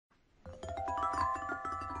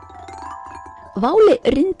Váli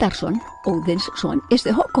Rindarsson, Óðins son, is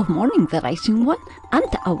the hawk of morning, the rising one, and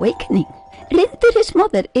awakening. Rindur, his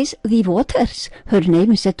mother, is the waters. Her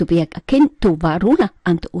name is said to be akin to Varuna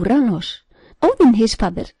and Uranus. Óðinn, his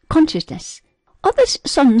father, consciousness. Other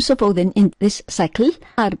sons of Óðinn in this cycle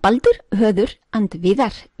are Baldur, Höður, and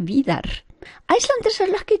Vidar. Icelanders are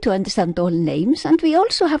lucky to understand all names, and we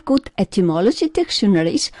also have good etymology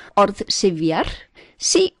dictionaries, Orðsifjar.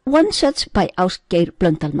 See one search by Ásgeir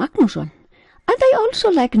Blöndal Magnússon. And I also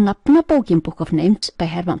like Nafnabókin, Book of Names by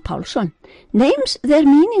Hermann Pálsson. Names, their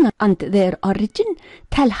meaning and their origin,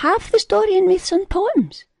 tell half the story in myths and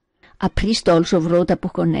poems. A priest also wrote a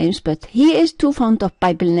book of names, but he is too fond of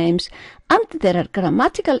Bible names, and there are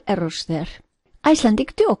grammatical errors there.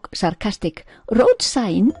 Icelandic joke, sarcastic. Road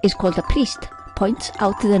sign is called a priest, points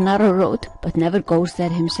out the narrow road, but never goes there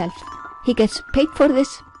himself. He gets paid for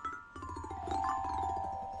this.